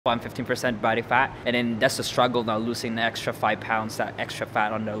I'm 15% body fat, and then that's the struggle now, losing the extra 5 pounds, that extra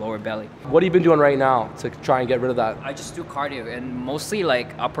fat on the lower belly. What have you been doing right now to try and get rid of that? I just do cardio and mostly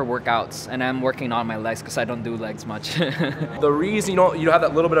like upper workouts, and I'm working on my legs because I don't do legs much. The reason you don't have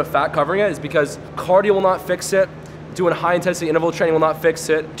that little bit of fat covering it is because cardio will not fix it. Doing high intensity interval training will not fix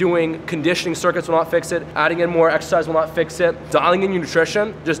it. Doing conditioning circuits will not fix it. Adding in more exercise will not fix it. Dialing in your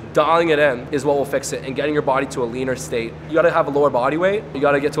nutrition, just dialing it in is what will fix it, and getting your body to a leaner state. You gotta have a lower body weight. You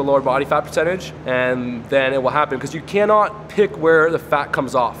gotta get to a lower body fat percentage, and then it will happen, because you cannot pick where the fat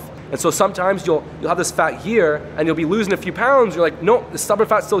comes off. And so sometimes you'll have this fat here and you'll be losing a few pounds. You're like, no, the stubborn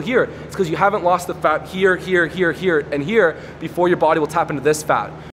fat's still here. It's because you haven't lost the fat here, here, here, here, and here before your body will tap into this fat.